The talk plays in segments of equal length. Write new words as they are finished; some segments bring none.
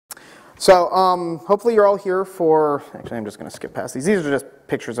So hopefully you're all here for, actually I'm just going to skip past these. These are just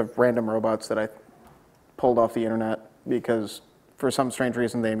pictures of random robots that I pulled off the internet because for some strange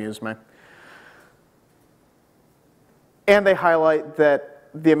reason they amused me. And they highlight that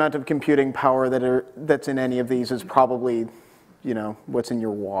the amount of computing power that's in any of these is probably, you know, what's in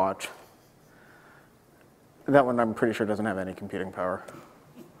your watch. That one I'm pretty sure doesn't have any computing power.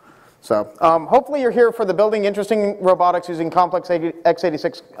 So hopefully you're here for the Building Interesting Robotics Using Complex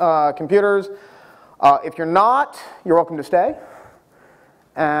x86 Computers. If you're not, you're welcome to stay.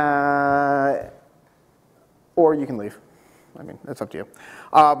 Or you can leave. I mean, it's up to you.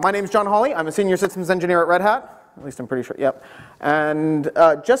 My name is John Hawley. I'm a senior systems engineer at Red Hat. At least I'm pretty sure, yep. And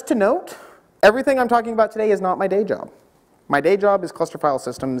just to note, everything I'm talking about today is not my day job. My day job is cluster file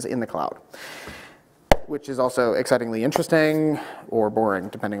systems in the cloud, which is also excitingly interesting or boring,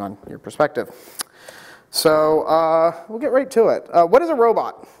 depending on your perspective. So we'll get right to it. What is a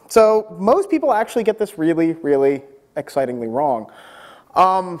robot? So most people actually get this really, really excitingly wrong.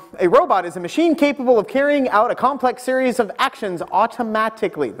 A robot is a machine capable of carrying out a complex series of actions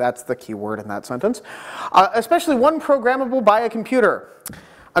automatically. That's the key word in that sentence. Especially one programmable by a computer.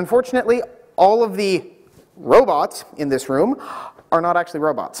 Unfortunately, all of the robots in this room are not actually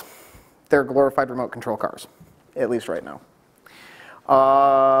robots. They're glorified remote control cars, at least right now.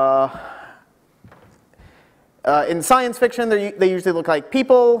 In science fiction, they usually look like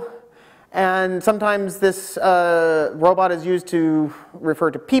people. And sometimes this robot is used to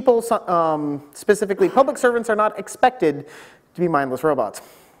refer to people. Specifically, public servants are not expected to be mindless robots.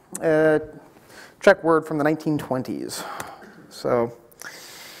 Check word from the 1920s. So,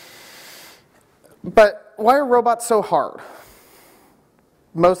 but why are robots so hard?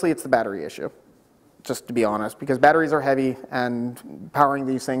 Mostly it's the battery issue, just to be honest, because batteries are heavy and powering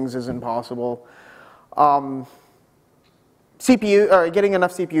these things is impossible. Getting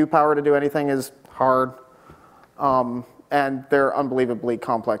enough CPU power to do anything is hard, and they're unbelievably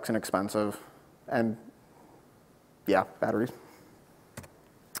complex and expensive, and yeah, batteries.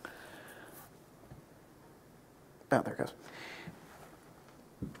 Oh, there it goes.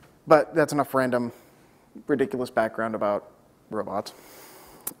 But that's enough random, ridiculous background about robots.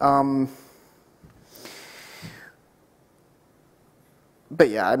 But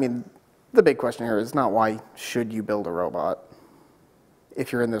yeah, I mean, the big question here is not why should you build a robot.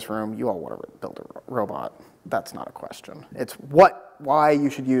 If you're in this room, you all want to build a robot. That's not a question. It's why you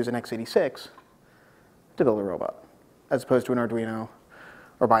should use an x86 to build a robot, as opposed to an Arduino,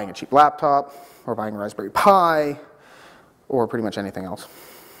 or buying a cheap laptop, or buying a Raspberry Pi, or pretty much anything else.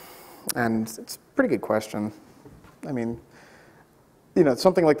 And it's a pretty good question. I mean, you know,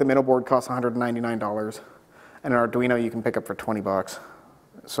 something like the Minnow board costs $199, and an Arduino you can pick up for 20 bucks.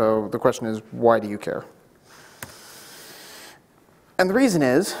 So the question is, why do you care? And the reason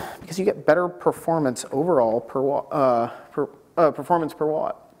is because you get better performance overall per watt, performance per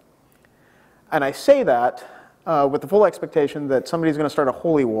watt. And I say that with the full expectation that somebody's going to start a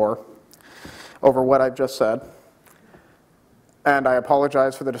holy war over what I've just said. And I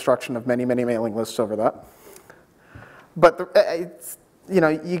apologize for the destruction of many, many mailing lists over that. But you know,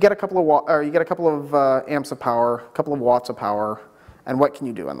 you get a couple of amps of power, a couple of watts of power, and what can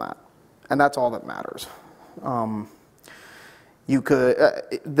you do in that? And that's all that matters. You could,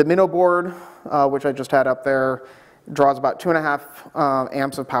 the Minnow board, which I just had up there, draws about 2.5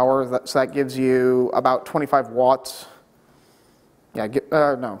 amps of power. So that gives you about 25 watts. Yeah,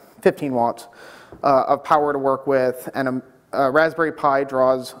 no, 15 watts of power to work with, and a Raspberry Pi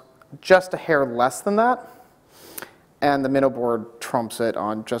draws just a hair less than that. And the Minnow board trumps it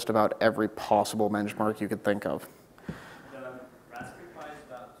on just about every possible benchmark you could think of. The Raspberry Pi is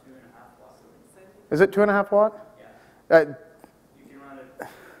about 2.5 watts. Is it 2.5 watt? Yeah. You can run it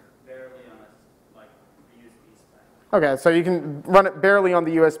barely on the USB spec. Okay, so you can run it barely on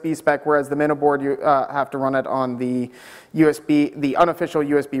the USB spec, whereas the Minnow board you have to run it on the USB, the unofficial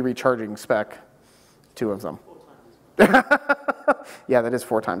USB recharging spec. 2 of them. 4 times as much. Yeah, that is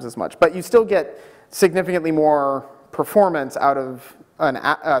 4 times as much, but you still get significantly more performance out of a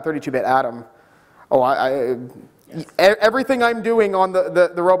 32-bit Atom. Oh, yes. Everything I'm doing on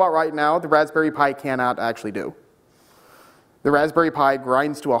the robot right now, the Raspberry Pi cannot actually do. The Raspberry Pi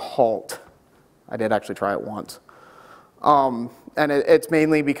grinds to a halt. I did actually try it once. And it's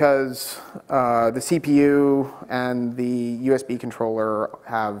mainly because the CPU and the USB controller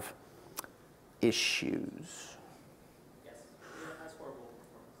have issues. Yes, that's horrible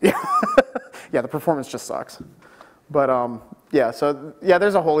performance. Yeah, yeah, the performance just sucks. But yeah, so yeah,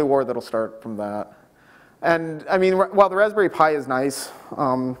 there's a holy war that'll start from that. And I mean, while the Raspberry Pi is nice,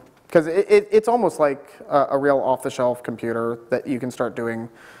 because it's almost like a real off-the-shelf computer that you can start doing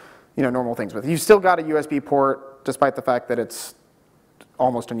normal things with. You've still got a USB port, despite the fact that it's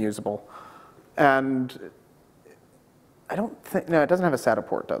almost unusable. And I don't think, no, it doesn't have a SATA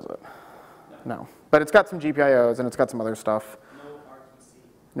port, does it? No. But it's got some GPIOs and it's got some other stuff.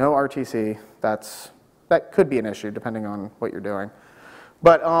 No RTC. That could be an issue depending on what you're doing.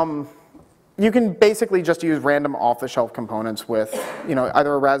 But you can basically just use random off-the-shelf components with,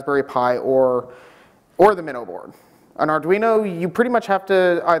 either a Raspberry Pi or the Minnow board. An Arduino, you pretty much have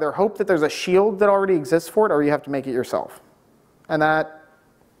to either hope that there's a shield that already exists for it, or you have to make it yourself. And that,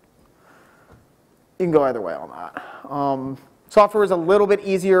 you can go either way on that. Software is a little bit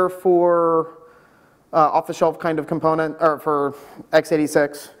easier for off-the-shelf kind of component, or for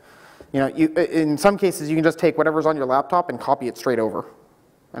x86. In some cases, you can just take whatever's on your laptop and copy it straight over.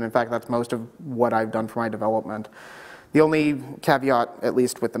 And in fact, that's most of what I've done for my development. The only caveat, at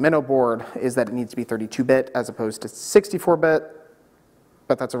least with the Minnow board, is that it needs to be 32-bit as opposed to 64-bit,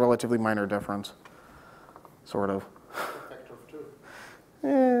 but that's a relatively minor difference, sort of. Factor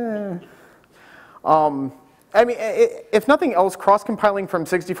of 2. I mean, if nothing else, cross-compiling from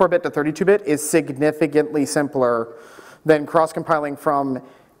 64-bit to 32-bit is significantly simpler than cross-compiling from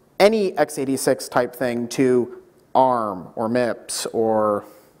any x86 type thing to ARM or MIPS or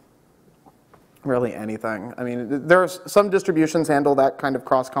really anything. I mean, there's some distributions handle that kind of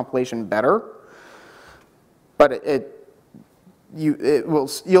cross-compilation better, but you'll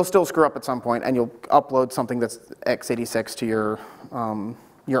still screw up at some point, and you'll upload something that's x86 to your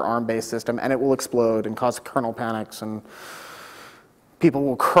ARM-based system, and it will explode and cause kernel panics, and people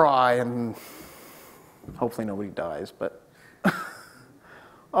will cry, and hopefully nobody dies. But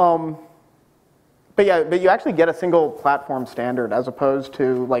but you actually get a single platform standard as opposed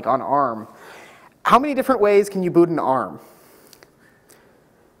to like on ARM. How many different ways can you boot an ARM?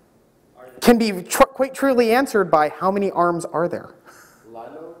 Can be quite truly answered by how many ARMs are there?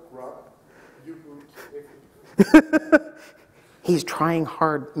 Lilo, Grub, U-boot. He's trying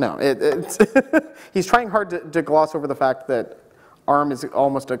hard. No, he's trying hard to gloss over the fact that ARM is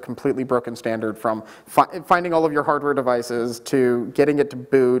almost a completely broken standard, from finding all of your hardware devices to getting it to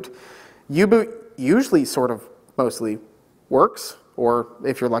boot. U-boot usually sort of mostly works, or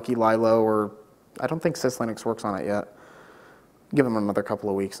if you're lucky, Lilo, or I don't think SysLinux works on it yet. Give them another couple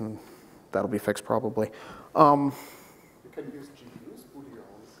of weeks and that'll be fixed probably. You can use GPUs boot your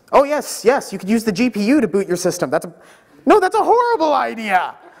own. Oh yes, you could use the GPU to boot your system. That's a horrible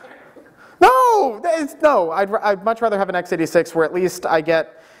idea. No, I'd much rather have an x86 where at least I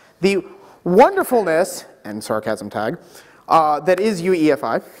get the wonderfulness, and sarcasm tag, that is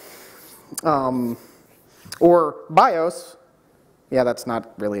UEFI. Or BIOS. Yeah, that's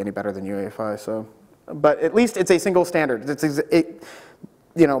not really any better than UEFI, so. But at least it's a single standard.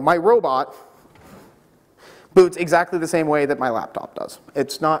 My robot boots exactly the same way that my laptop does.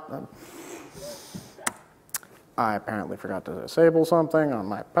 It's not. I apparently forgot to disable something on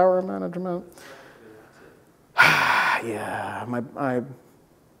my power management. Yeah, I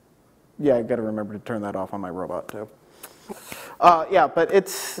got to remember to turn that off on my robot too. Yeah, but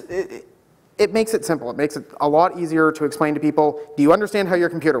it makes it simple. It makes it a lot easier to explain to people. Do you understand how your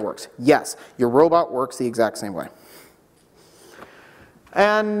computer works? Yes, your robot works the exact same way.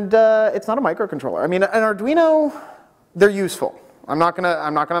 And it's not a microcontroller. I mean, an Arduino, they're useful. I'm not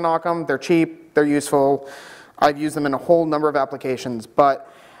gonna knock them. They're cheap. They're useful. I've used them in a whole number of applications.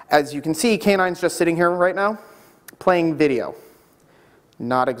 But as you can see, K9's just sitting here right now, playing video.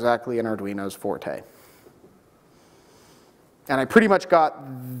 Not exactly an Arduino's forte. And I pretty much got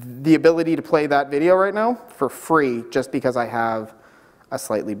the ability to play that video right now for free just because I have a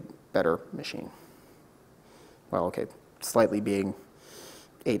slightly better machine. Well, okay, slightly being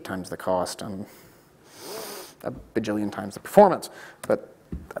 8 times the cost and a bajillion times the performance, but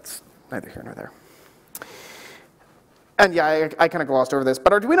that's neither here nor there. And yeah, I kind of glossed over this,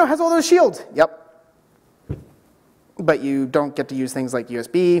 but Arduino has all those shields. Yep. But you don't get to use things like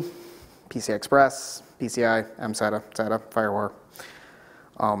USB, PCI Express, PCI, MSATA, SATA, FireWire.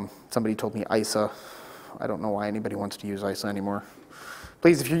 Somebody told me ISA. I don't know why anybody wants to use ISA anymore.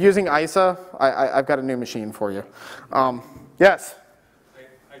 Please, if you're using ISA, I've got a new machine for you. Yes?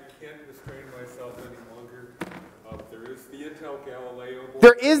 I can't restrain myself any longer. There is the Intel Galileo board.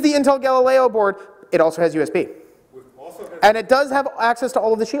 There is the Intel Galileo board. It also has USB. And it does have access to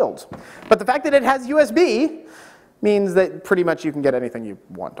all of the shields. But the fact that it has USB means that pretty much you can get anything you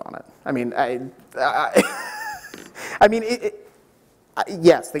want on it. I mean,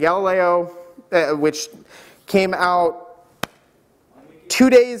 yes, the Galileo, which came out 2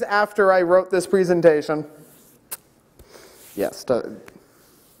 days after I wrote this presentation. Yes.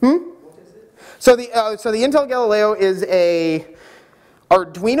 So the Intel Galileo is a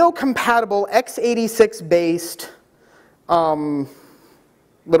Arduino compatible x86 based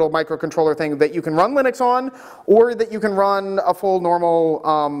little microcontroller thing that you can run Linux on, or that you can run a full normal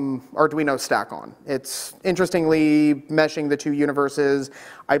Arduino stack on. It's interestingly meshing the two universes.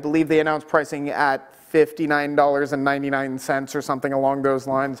 I believe they announced pricing at $59.99 or something along those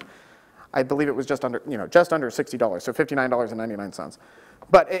lines. I believe it was just under $60, so $59.99.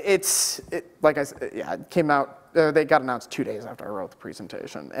 But like I said, yeah, it came out. They got announced 2 days after I wrote the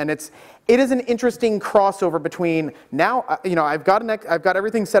presentation, and it is an interesting crossover between now. I've got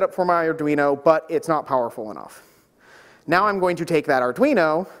everything set up for my Arduino, but it's not powerful enough. Now I'm going to take that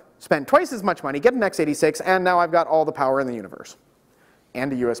Arduino, spend twice as much money, get an x86, and now I've got all the power in the universe,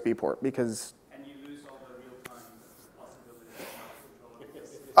 and a USB port because. And you lose all the real-time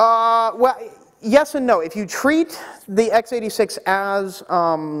possibilities. Well, yes and no. If you treat the x86 as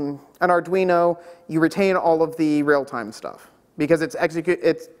an Arduino, you retain all of the real-time stuff because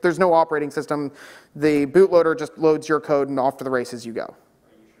there's no operating system. The bootloader just loads your code and off to the races you go. Are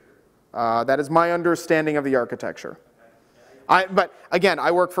you sure? That is my understanding of the architecture. But again,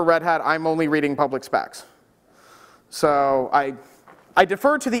 I work for Red Hat. I'm only reading public specs. So I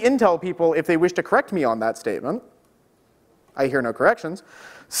defer to the Intel people if they wish to correct me on that statement. I hear no corrections.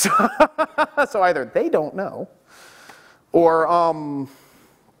 So either they don't know, or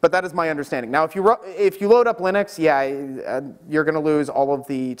but that is my understanding. Now, if you load up Linux, yeah, you're going to lose all of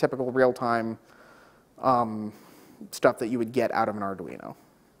the typical real-time stuff that you would get out of an Arduino.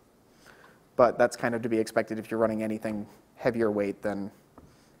 But that's kind of to be expected if you're running anything heavier weight than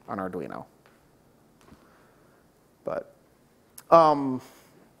an Arduino. But yeah,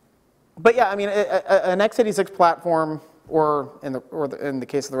 I mean, an x86 platform, or in the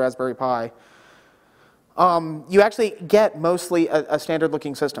case of the Raspberry Pi, you actually get mostly a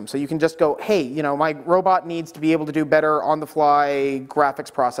standard-looking system. So you can just go, hey, my robot needs to be able to do better on-the-fly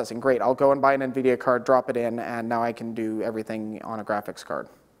graphics processing. Great, I'll go and buy an NVIDIA card, drop it in, and now I can do everything on a graphics card.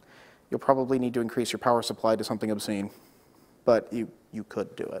 You'll probably need to increase your power supply to something obscene, but you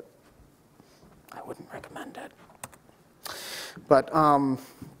could do it. I wouldn't recommend it. But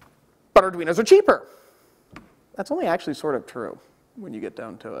Arduinos are cheaper. That's only actually sort of true when you get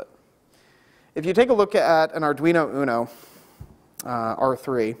down to it. If you take a look at an Arduino Uno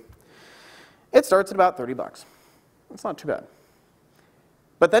R3, it starts at about $30. It's not too bad.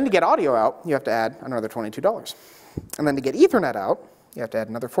 But then to get audio out, you have to add another $22. And then to get Ethernet out, you have to add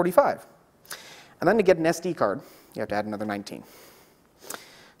another $45. And then to get an SD card, you have to add another $19.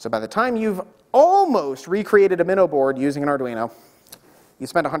 So by the time you've almost recreated a Minnow board using an Arduino, you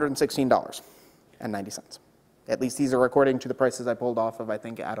spend $116.90. At least these are according to the prices I pulled off of, I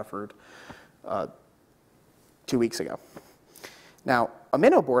think, Adafruit 2 weeks ago. Now, a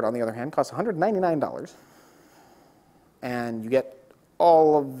Minnow board, on the other hand, costs $199, and you get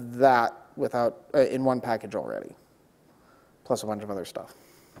all of that without in one package already, plus a bunch of other stuff,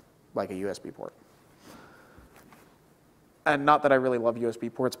 like a USB port. And not that I really love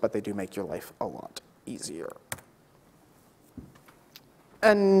USB ports, but they do make your life a lot easier.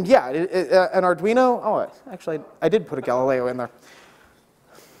 And yeah, an Arduino, oh, actually, I did put a Galileo in there.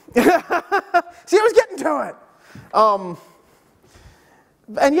 See, I was getting to it.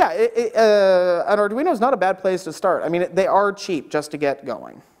 And yeah, an Arduino is not a bad place to start. I mean, they are cheap just to get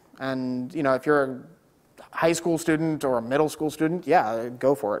going. And if you're a high school student or a middle school student, yeah,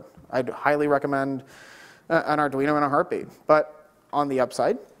 go for it. I'd highly recommend an Arduino in a heartbeat. But on the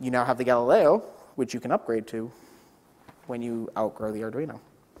upside, you now have the Galileo, which you can upgrade to when you outgrow the Arduino.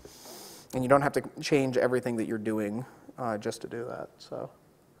 And you don't have to change everything that you're doing just to do that. So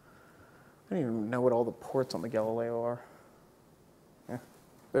I don't even know what all the ports on the Galileo are. Yeah,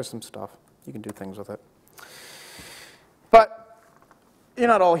 there's some stuff. You can do things with it. But you're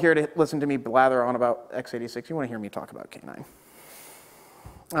not all here to listen to me blather on about x86. You want to hear me talk about K9.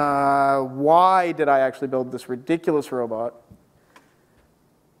 Why did I actually build this ridiculous robot?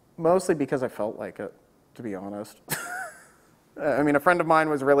 Mostly because I felt like it, to be honest. I mean, a friend of mine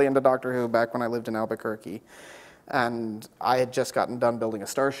was really into Doctor Who back when I lived in Albuquerque, and I had just gotten done building a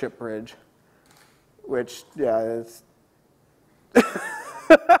starship bridge, which, yeah, is...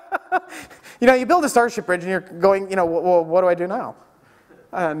 you build a starship bridge and you're going, well, what do I do now?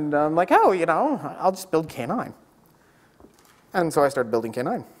 And I'm like, oh, I'll just build K9. And so I started building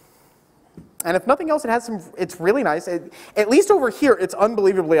K9. And if nothing else, it's really nice. At least over here, it's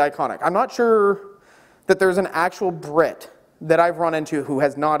unbelievably iconic. I'm not sure that there's an actual Brit that I've run into who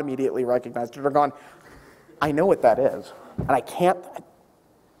has not immediately recognized it or gone, I know what that is, and I can't,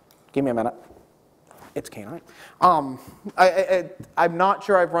 give me a minute. It's K9. I'm not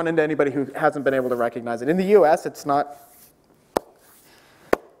sure I've run into anybody who hasn't been able to recognize it. In the US, it's not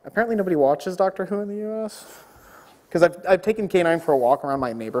Apparently nobody watches Doctor Who in the U.S. Because I've taken K9 for a walk around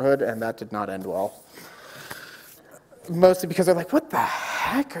my neighborhood, and that did not end well. Mostly because they're like, what the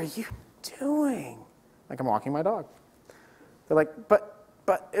heck are you doing? Like, I'm walking my dog. They're like,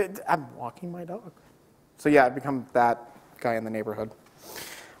 I'm walking my dog. So yeah, I've become that guy in the neighborhood.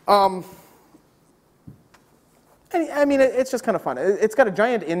 I mean, it's just kind of fun. It's got a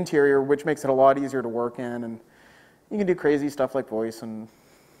giant interior, which makes it a lot easier to work in, and you can do crazy stuff like voice, and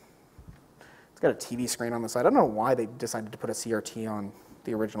it's got a TV screen on the side. I don't know why they decided to put a CRT on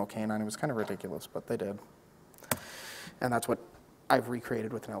the original K9. It was kind of ridiculous, but they did. And that's what I've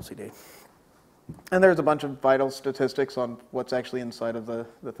recreated with an LCD. And there's a bunch of vital statistics on what's actually inside of the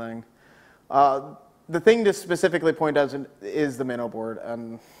thing. The thing to specifically point out is the Minnow board.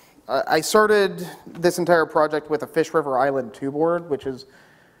 And I started this entire project with a Fish River Island 2 board, which is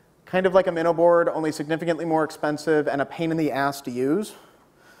kind of like a Minnow board, only significantly more expensive and a pain in the ass to use.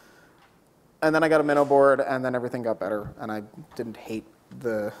 And then I got a Minnow board, and then everything got better, and I didn't hate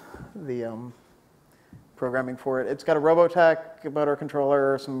the programming for it. It's got a Robotics motor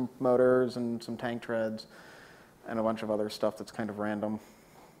controller, some motors, and some tank treads, and a bunch of other stuff that's kind of random.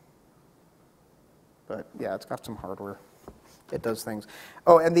 But yeah, it's got some hardware. It does things.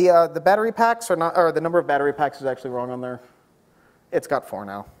 Oh, and the battery packs are not, or the number of battery packs is actually wrong on there. It's got 4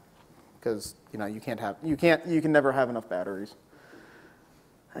 now, because you can never have enough batteries.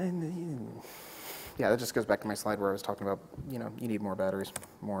 And yeah, that just goes back to my slide where I was talking about, you need more batteries,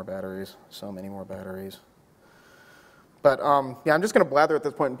 so many more batteries. But yeah, I'm just going to blather at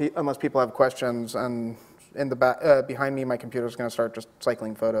this point unless people have questions. And in the back, behind me, my computer's going to start just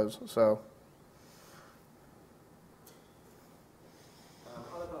cycling photos. So.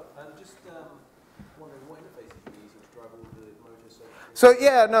 I'm just wondering what interfaces you're using to drive all the motors. So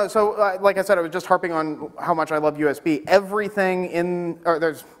yeah, no. So like I said, I was just harping on how much I love USB. Everything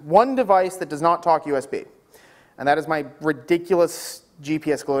there's one device that does not talk USB, and that is my ridiculous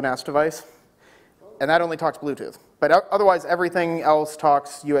GPS GLONASS device, and that only talks Bluetooth. But otherwise, everything else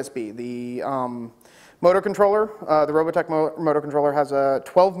talks USB. The motor controller, the Robotics motor controller, has a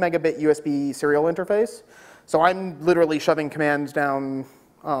 12 megabit USB serial interface. So I'm literally shoving commands down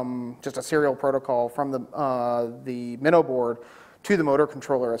just a serial protocol from the Minnow board to the motor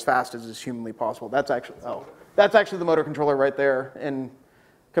controller as fast as is humanly possible. That's actually the motor controller right there in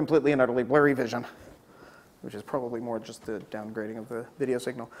completely and utterly blurry vision, which is probably more just the downgrading of the video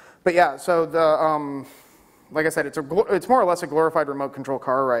signal. But yeah, so like I said, it's more or less a glorified remote control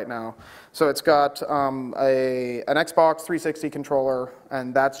car right now. So it's got an Xbox 360 controller,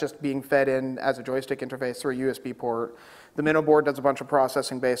 and that's just being fed in as a joystick interface through a USB port. The Minnow board does a bunch of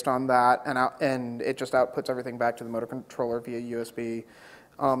processing based on that, and it just outputs everything back to the motor controller via USB.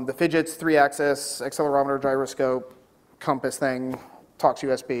 The Fidget's 3-axis accelerometer gyroscope compass thing talks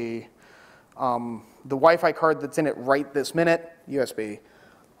USB. The Wi-Fi card that's in it right this minute, USB.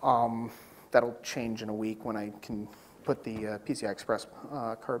 That'll change in a week when I can put the PCI Express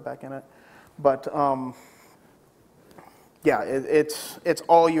card back in it. But yeah, it's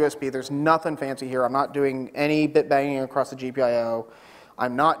all USB. There's nothing fancy here. I'm not doing any bit banging across the GPIO.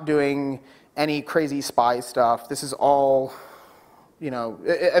 I'm not doing any crazy SPI stuff. This is all,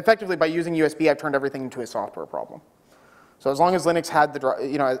 effectively by using USB, I've turned everything into a software problem. So as long as Linux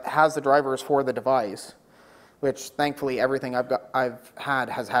has the drivers for the device, which thankfully everything I've had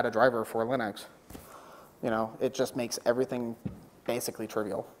has had a driver for Linux. It just makes everything basically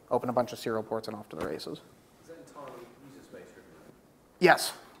trivial. Open a bunch of serial ports and off to the races. Is that entirely user space driven?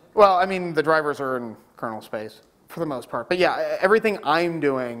 Yes. Well, I mean, the drivers are in kernel space for the most part. But yeah, everything I'm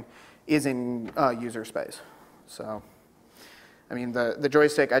doing is in user space. So, I mean, the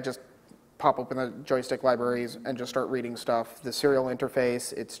joystick, I just pop open the joystick libraries and just start reading stuff. The serial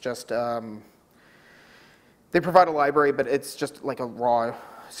interface, it's just... They provide a library, but it's just like a raw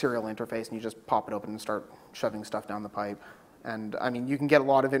serial interface, and you just pop it open and start shoving stuff down the pipe. And I mean, you can get a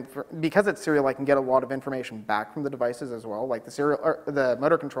lot of because it's serial, I can get a lot of information back from the devices as well. Like the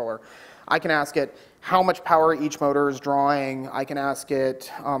motor controller, I can ask it how much power each motor is drawing. I can ask it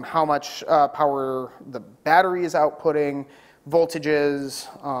how much power the battery is outputting, voltages.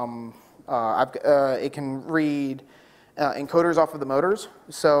 It can read encoders off of the motors,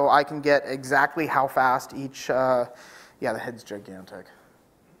 so I can get exactly how fast each, yeah, the head's gigantic.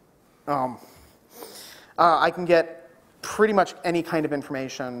 I can get pretty much any kind of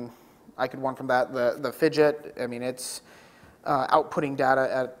information I could want from that. The Fidget, I mean, it's outputting data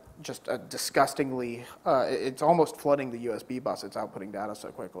at just a disgustingly, it's almost flooding the USB bus. It's outputting data so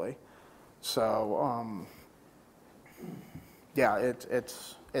quickly. So, yeah,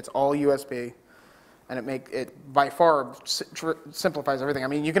 it's all USB. And it by far simplifies everything. I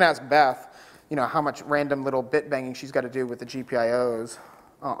mean, you can ask Beth, how much random little bit banging she's got to do with the GPIOs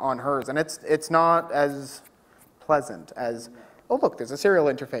on hers, and it's not as pleasant as, oh look, there's a serial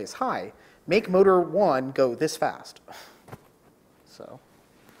interface. Hi, make motor 1 go this fast. So,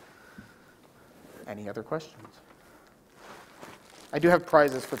 any other questions? I do have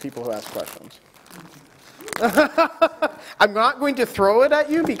prizes for people who ask questions. I'm not going to throw it at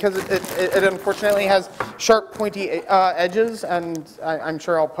you because it unfortunately has sharp, pointy edges, and I'm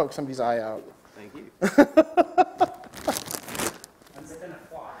sure I'll poke somebody's eye out. Thank you.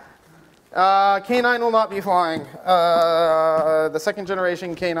 K9 will not be flying. The second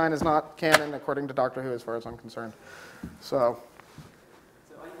generation K9 is not canon, according to Doctor Who, as far as I'm concerned. So are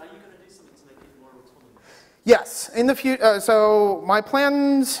you going to do something to make it more autonomous? yes, in the future. So my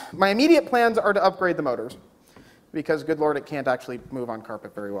immediate plans are to upgrade the motors, because good lord, it can't actually move on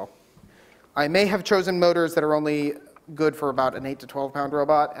carpet very well. I may have chosen motors that are only good for about an 8 to 12 pound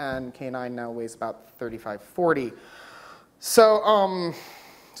robot, and K9 now weighs about 35, 40. So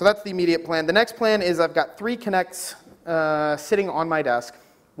that's the immediate plan. The next plan is I've got 3 Kinects sitting on my desk,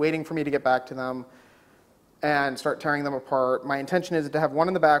 waiting for me to get back to them and start tearing them apart. My intention is to have one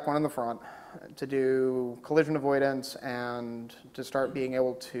in the back, one in the front, to do collision avoidance and to start being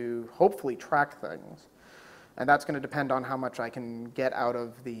able to hopefully track things. And that's going to depend on how much I can get out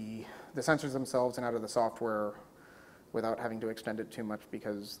of the sensors themselves and out of the software without having to extend it too much,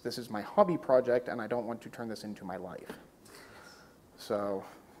 because this is my hobby project and I don't want to turn this into my life. So,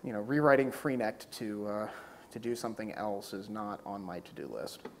 rewriting Freenect to do something else is not on my to-do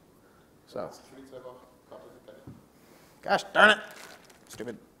list. So, gosh darn it,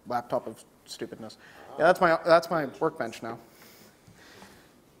 stupid laptop of stupidness. Yeah, that's my workbench now.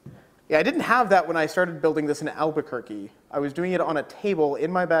 Yeah, I didn't have that when I started building this in Albuquerque. I was doing it on a table in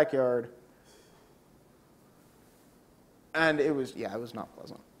my backyard, and it was not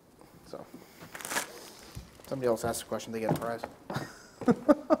pleasant. So, somebody else asks a question, they get a prize.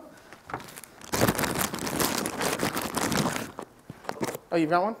 Oh, you've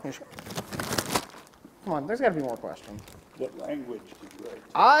got one? You sure? Come on, there's got to be more questions. What language did you write?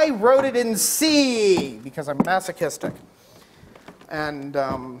 I wrote it in C because I'm masochistic. And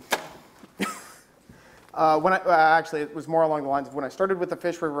actually, it was more along the lines of when I started with the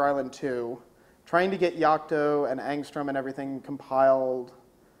Fish River Island 2, trying to get Yocto and Angstrom and everything compiled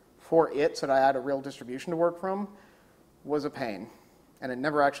for it so that I had a real distribution to work from was a pain. And it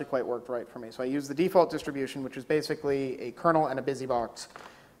never actually quite worked right for me. So I used the default distribution, which is basically a kernel and a busybox,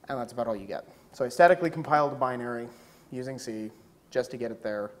 and that's about all you get. So I statically compiled a binary using C just to get it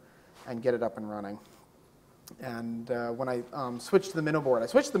there and get it up and running. And when I switched to the Minoboard, I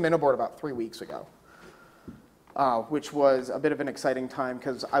switched to the Minoboard about 3 weeks ago, which was a bit of an exciting time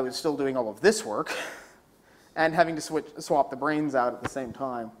because I was still doing all of this work and having to swap the brains out at the same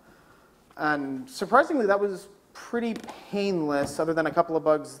time. And surprisingly, that was pretty painless, other than a couple of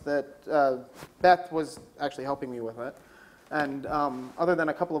bugs that Beth was actually helping me with it. And other than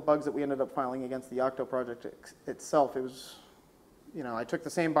a couple of bugs that we ended up filing against the Yocto project itself, it was, I took the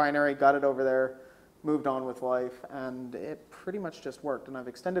same binary, got it over there, moved on with life, and it pretty much just worked. And I've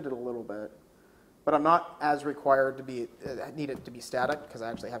extended it a little bit, but I'm not as required to be, need it to be static, because I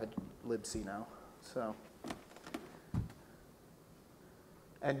actually have a libc now. So,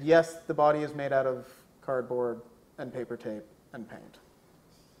 and yes, the body is made out of cardboard and paper tape and paint.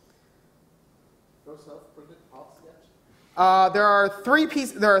 No self-printed parts yet? There are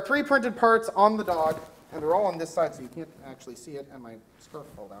 3 printed parts on the dog, and they're all on this side, so you can't actually see it, and my scarf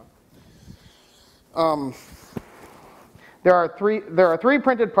fell down. There are three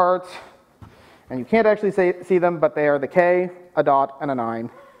printed parts, and you can't actually see them, but they are the K, a dot, and a 9.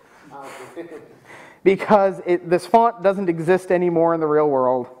 Because this font doesn't exist anymore in the real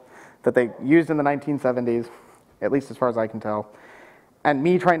world that they used in the 1970s, at least as far as I can tell. And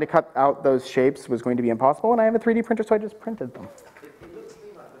me trying to cut out those shapes was going to be impossible, and I have a 3D printer, so I just printed them. It looks to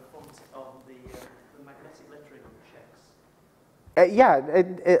me like the font of the magnetic lettering on the checks. Yeah,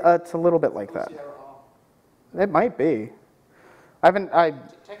 it's a little bit like that. It might be. I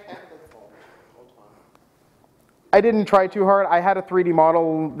didn't try too hard. I had a 3D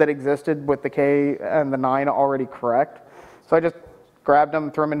model that existed with the K and the 9 already correct. So I just grabbed them,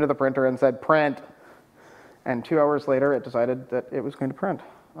 threw them into the printer, and said print. And 2 hours later, it decided that it was going to print.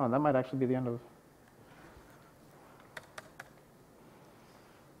 Oh, that might actually be the end of.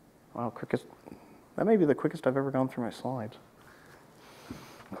 Wow, quickest. That may be the quickest I've ever gone through my slides.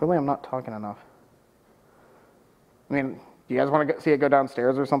 Clearly, I'm not talking enough. I mean, do you guys want to see it go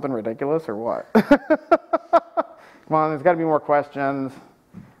downstairs or something ridiculous, or what? Come on, there's got to be more questions.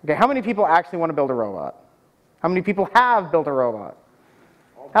 Okay, how many people actually want to build a robot? How many people have built a robot?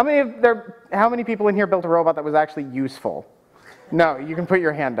 How many people in here built a robot that was actually useful? No, you can put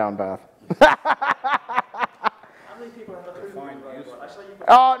your hand down, Beth. How many people have a hoovering robot? I saw you put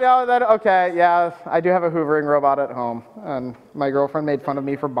Oh, no, okay, yeah, I do have a hoovering robot at home, and my girlfriend made fun of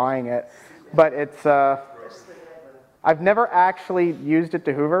me for buying it, but it's, I've never actually used it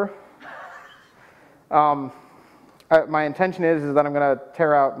to hoover. My intention is that I'm going to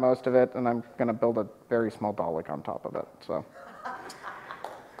tear out most of it, and I'm going to build a very small Dalek on top of it, so.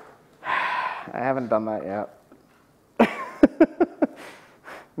 I haven't done that yet.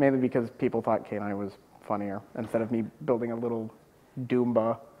 Mainly because people thought K9 was funnier, instead of me building a little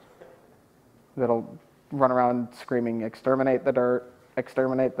Doomba that'll run around screaming, exterminate the dirt,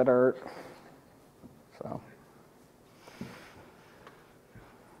 exterminate the dirt. So.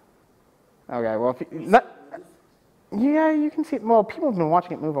 Okay, well, if you, yeah, you can see it. Well, people have been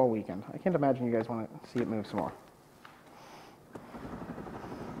watching it move all weekend. I can't imagine you guys want to see it move some more.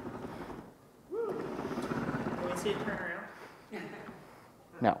 Can we see it turn around?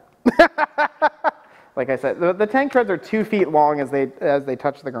 No. Like I said, the tank treads are 2 feet long as they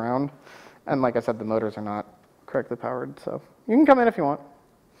touch the ground, and like I said, the motors are not correctly powered. So you can come in if you want.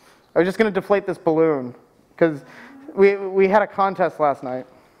 I was just going to deflate this balloon because we had a contest last night.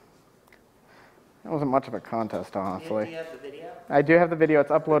 It wasn't much of a contest, honestly. Do you have the video? I do have the video.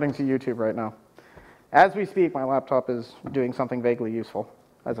 It's uploading to YouTube right now. As we speak, my laptop is doing something vaguely useful,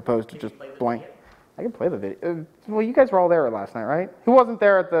 as opposed to just blank. I can play the video. Well, you guys were all there last night, right? Who wasn't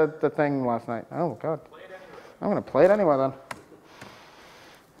there at the thing last night? Oh, God. I'm going to play it anyway,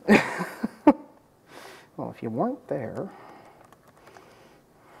 then. Well, if you weren't there...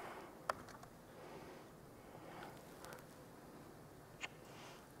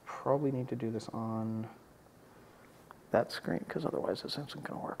 Probably need to do this on that screen, because otherwise this isn't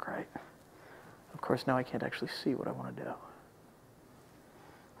going to work right. Of course, now I can't actually see what I want to do.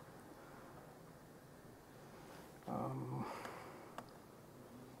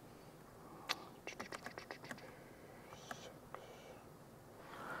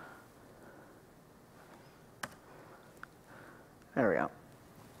 There we go.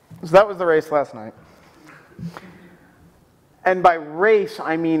 So that was the race last night. And by race,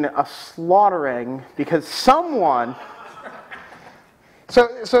 I mean a slaughtering, because someone...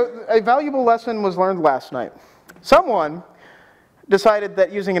 So a valuable lesson was learned last night. Someone decided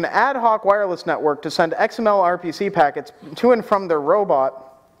that using an ad hoc wireless network to send XML RPC packets to and from their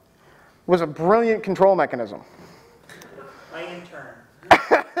robot was a brilliant control mechanism. My intern.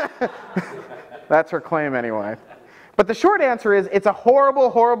 That's her claim anyway. But the short answer is, it's a horrible,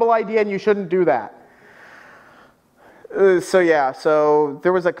 horrible idea and you shouldn't do that. So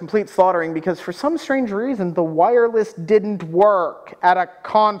there was a complete slaughtering because for some strange reason, the wireless didn't work at a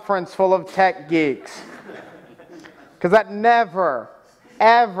conference full of tech geeks. Because that never,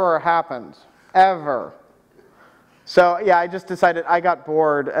 ever happens. Ever. So yeah, I just decided, I got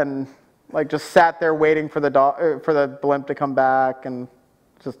bored and like just sat there waiting for the blimp to come back, and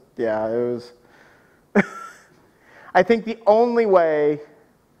just, yeah, it was... I think the only way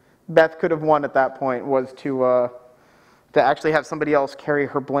Beth could have won at that point was to actually have somebody else carry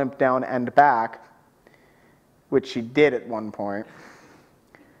her blimp down and back, which she did at one point.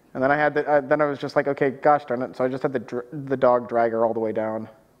 And then I was just like, okay, gosh darn it. So I just had the dog drag her all the way down,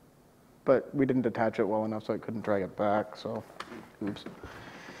 but we didn't attach it well enough, so it couldn't drag it back. So, oops.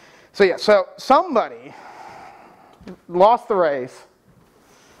 So yeah, so somebody lost the race,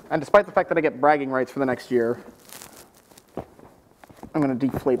 and despite the fact that I get bragging rights for the next year, I'm going to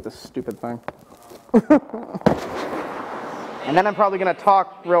deflate this stupid thing. And then I'm probably going to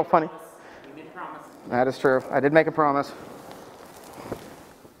talk real funny. You made a promise. That is true. I did make a promise.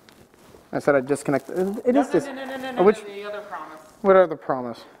 I said I'd disconnect. It is this. No, Which, the other promise. what other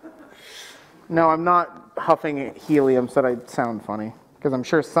promise? No, I'm not huffing helium so that I sound funny. Because I'm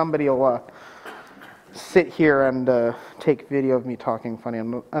sure somebody will sit here and take video of me talking funny,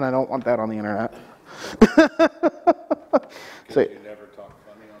 and I don't want that on the internet. So, You never talk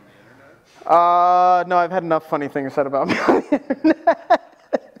funny on the internet? no, I've had enough funny things said about me on the internet.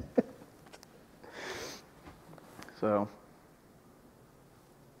 So,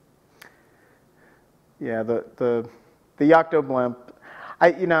 yeah, the Yocto blimp.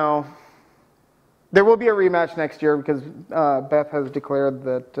 There will be a rematch next year because Beth has declared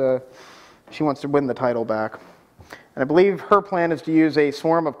that she wants to win the title back. And I believe her plan is to use a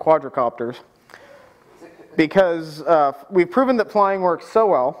swarm of quadricopters because we've proven that flying works so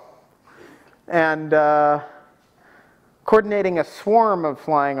well, and coordinating a swarm of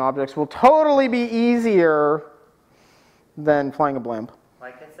flying objects will totally be easier than flying a blimp.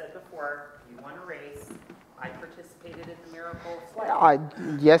 Like I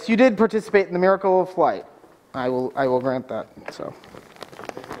Yes, you did participate in the miracle of flight. I will grant that. So.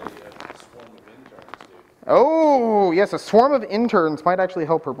 Oh, yes, a swarm of interns might actually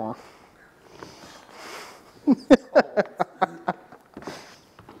help her more.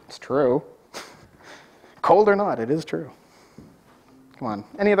 It's true. Cold or not, it is true. Come on.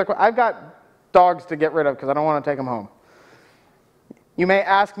 Any other questions? I've got dogs to get rid of because I don't want to take them home. You may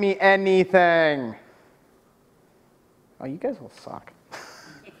ask me anything. Oh, you guys will suck.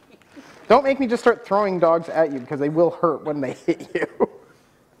 Don't make me just start throwing dogs at you because they will hurt when they hit you.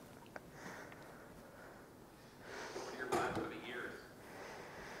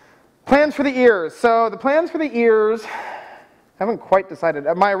 Plans for the ears. So the plans for the ears, I haven't quite decided.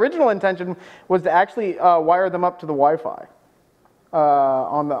 My original intention was to actually wire them up to the Wi-Fi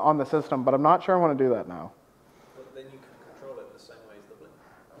on the system, but I'm not sure I want to do that now. But then you can control it the same way as the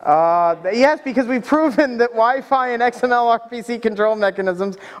blink. Yes, because we've proven that Wi-Fi and XML RPC control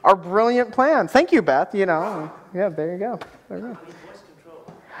mechanisms are brilliant plans. Thank you, Beth. You know, yeah, there you go. There you go. I mean, voice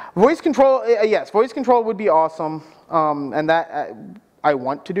control. Voice control, yes, voice control would be awesome, and that I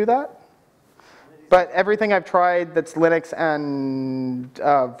want to do that. But everything I've tried that's Linux and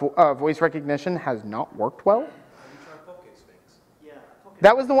voice recognition has not worked well. Have you tried Pocket Sphinx? Yeah.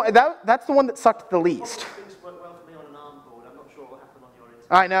 That was the one. That's the one that sucked the least. Pocket Sphinx worked well for me on an ARM board. I'm not sure what happened on your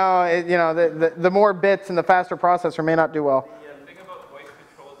internet. I know. You know, the more bits and the faster processor may not do well. The thing about voice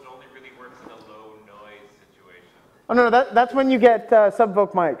control is it only really works in a low noise situation. Oh no, that's when you get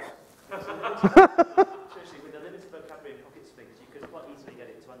subvoc mics. Seriously, with the limited vocabulary in Pocket Sphinx, you could quite easily get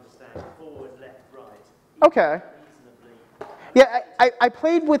it to understand forward, left, right. Okay. Reasonably. Yeah, I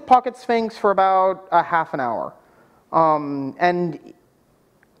played with Pocket Sphinx for about a half an hour. And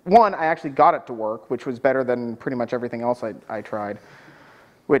one, I actually got it to work, which was better than pretty much everything else I tried,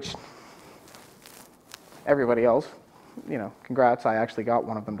 which everybody else, you know, congrats, I actually got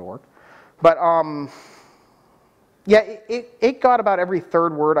one of them to work. But yeah, it got about every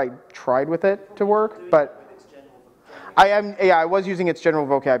third word I tried with it to work, but I was using its general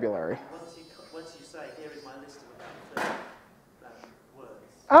vocabulary. Once you say, here is my list of about 30 words.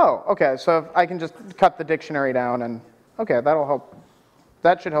 Oh, okay, so if I can just cut the dictionary down and, okay, that'll help.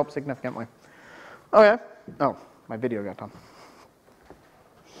 That should help significantly. Okay. Oh, my video got done.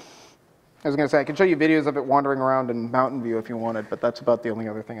 I was going to say, I can show you videos of it wandering around in Mountain View if you wanted, but that's about the only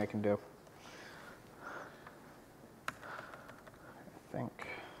other thing I can do. I think.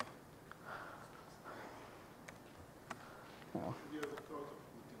 Oh.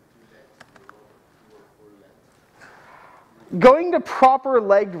 Going to proper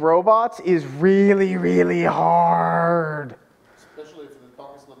legged robots is really, really hard. Especially if the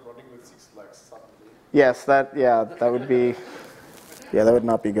dog is not running with 6 legs suddenly. Yes, that would be, yeah, that would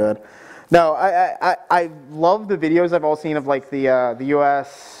not be good. No, I love the videos I've all seen of like the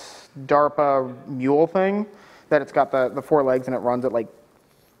US DARPA mule thing, that it's got the 4 legs and it runs at like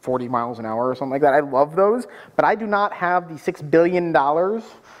 40 miles an hour or something like that. I love those, but I do not have the $6 billion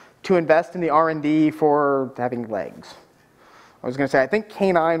to invest in the R&D for having legs. I was going to say, I think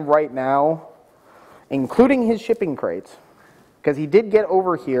K9 right now, including his shipping crates, because he did get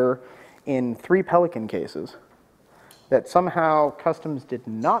over here in 3 Pelican cases that somehow customs did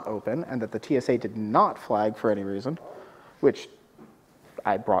not open and that the TSA did not flag for any reason, which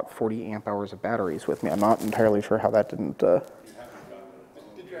I brought 40 amp hours of batteries with me. I'm not entirely sure how that didn't...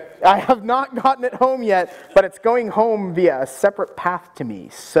 I have not gotten it home yet, but it's going home via a separate path to me,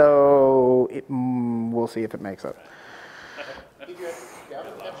 so we'll see if it makes it. Did you have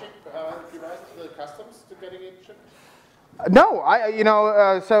a magic device to the customs to getting it shipped? No,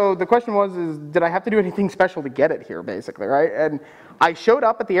 so the question was, did I have to do anything special to get it here, basically, right? And I showed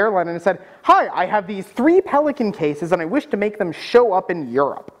up at the airline and it said, hi, I have these 3 Pelican cases and I wish to make them show up in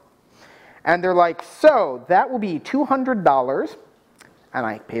Europe. And they're like, so that will be $200. And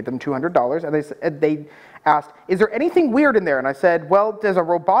I paid them $200 and they asked, is there anything weird in there? And I said, well, does a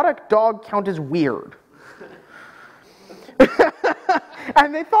robotic dog count as weird?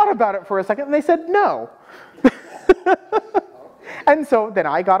 And they thought about it for a second and they said, no. And so then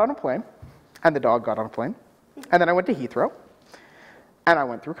I got on a plane, and the dog got on a plane, and then I went to Heathrow, and I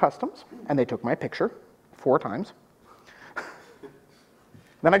went through customs, and they took my picture 4 times.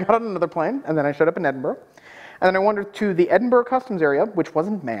 Then I got on another plane, and then I showed up in Edinburgh, and then I wandered to the Edinburgh customs area, which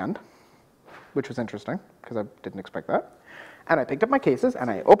wasn't manned, which was interesting, because I didn't expect that. And I picked up my cases, and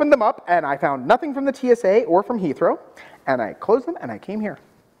I opened them up, and I found nothing from the TSA or from Heathrow, and I closed them, and I came here.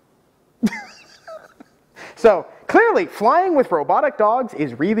 So, clearly, flying with robotic dogs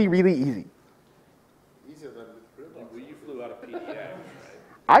is really, really easy. Easier than with real dogs. Well, you flew out of PDX, right?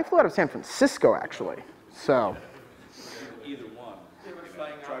 I flew out of San Francisco, actually. So, Either one.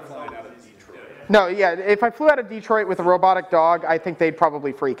 No, yeah, if I flew out of Detroit with a robotic dog, I think they'd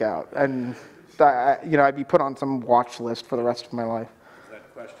probably freak out. And, you know, I'd be put on some watch list for the rest of my life.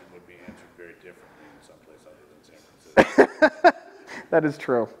 That question would be answered very differently in someplace other than San Francisco. That is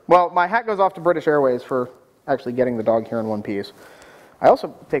true. Well, my hat goes off to British Airways for actually getting the dog here in one piece. I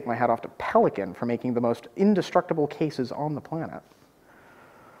also take my hat off to Pelican for making the most indestructible cases on the planet.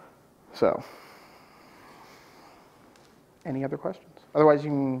 So, any other questions? Otherwise, you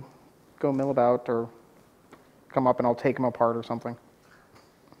can go mill about or come up and I'll take them apart or something.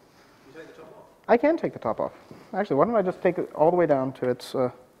 You take the top off? I can take the top off. Actually, why don't I just take it all the way down to its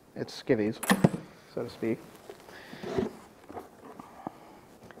skivvies, so to speak.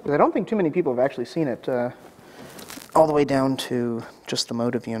 Because I don't think too many people have actually seen it all the way down to just the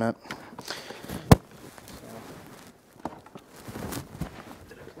motive unit.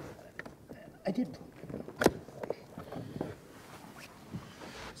 I did.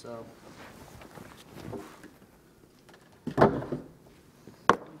 So. Did you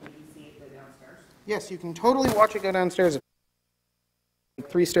see it go downstairs? Yes, you can totally watch it go downstairs.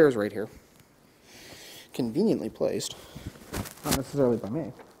 3 stairs right here. Conveniently placed. Not necessarily by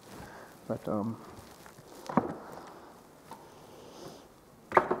me, but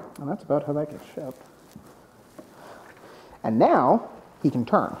and that's about how that gets shipped. And now he can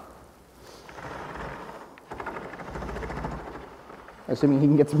turn. Assuming he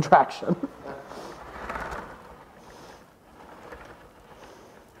can get some traction.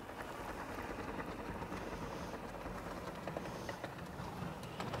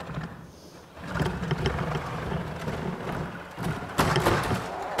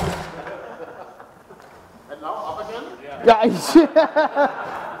 And now up again?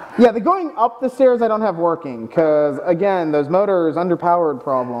 Yeah, the going up the stairs I don't have working, because again, those motors underpowered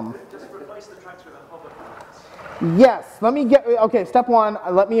problem. Just replace the tracks with a hover cart. Yes, okay, step 1,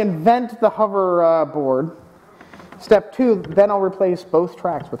 let me invent the hover board. Step 2, then I'll replace both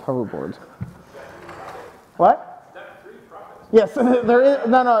tracks with hoverboards. What? Step 3, profit. Yes,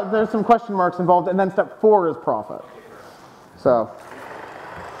 there's some question marks involved, and then step 4 is profit. So,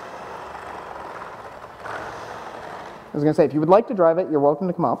 I was going to say, if you would like to drive it, you're welcome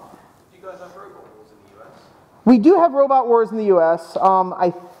to come up. Do you guys have Robot Wars in the US? We do have Robot Wars in the US.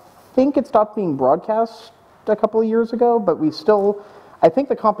 I think it stopped being broadcast a couple of years ago, but I think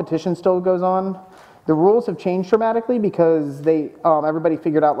the competition still goes on. The rules have changed dramatically because everybody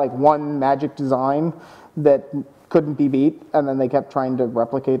figured out like one magic design that couldn't be beat, and then they kept trying to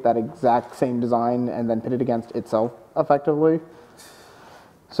replicate that exact same design and then pit it against itself effectively.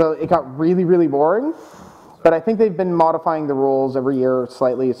 So it got really, really boring, but I think they've been modifying the rules every year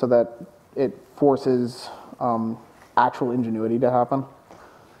slightly so that it forces actual ingenuity to happen.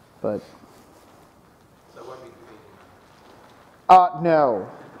 But no.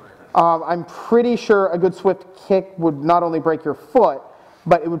 I'm pretty sure a good swift kick would not only break your foot,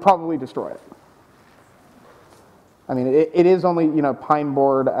 but it would probably destroy it. I mean, it is only, pine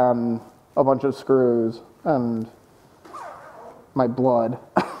board and a bunch of screws and my blood.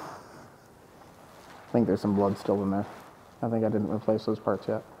 I think there's some blood still in there. I think I didn't replace those parts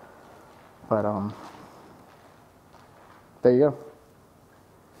yet. But, there you go.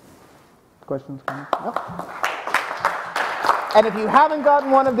 Questions, comments? Yep. And if you haven't gotten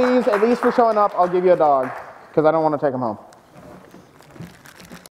one of these, at least for showing up, I'll give you a dog, because I don't want to take them home.